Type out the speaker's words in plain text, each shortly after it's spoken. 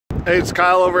Hey, it's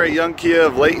Kyle over at Young Kia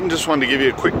of Layton. Just wanted to give you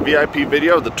a quick VIP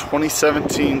video of the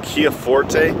 2017 Kia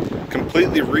Forte.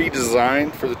 Completely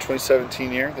redesigned for the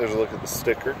 2017 year. There's a look at the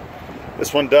sticker.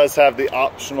 This one does have the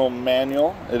optional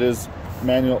manual. It is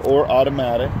manual or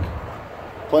automatic.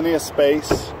 Plenty of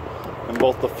space in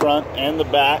both the front and the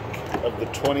back of the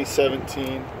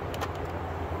 2017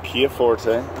 Kia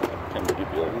Forte. Can give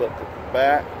you a look at the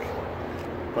back.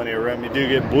 Plenty of room. You do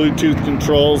get Bluetooth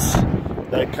controls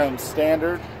that come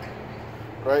standard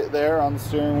right there on the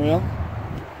steering wheel.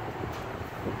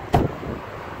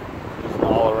 Just an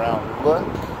all-around look.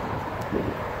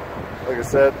 Like I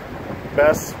said,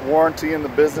 best warranty in the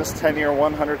business, 10-year,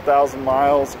 100,000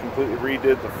 miles, completely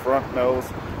redid the front nose.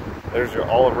 There's your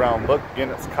all-around look.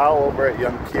 Again, it's Kyle over at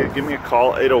Young Kia. Give me a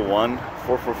call,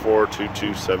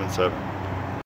 801-444-2277.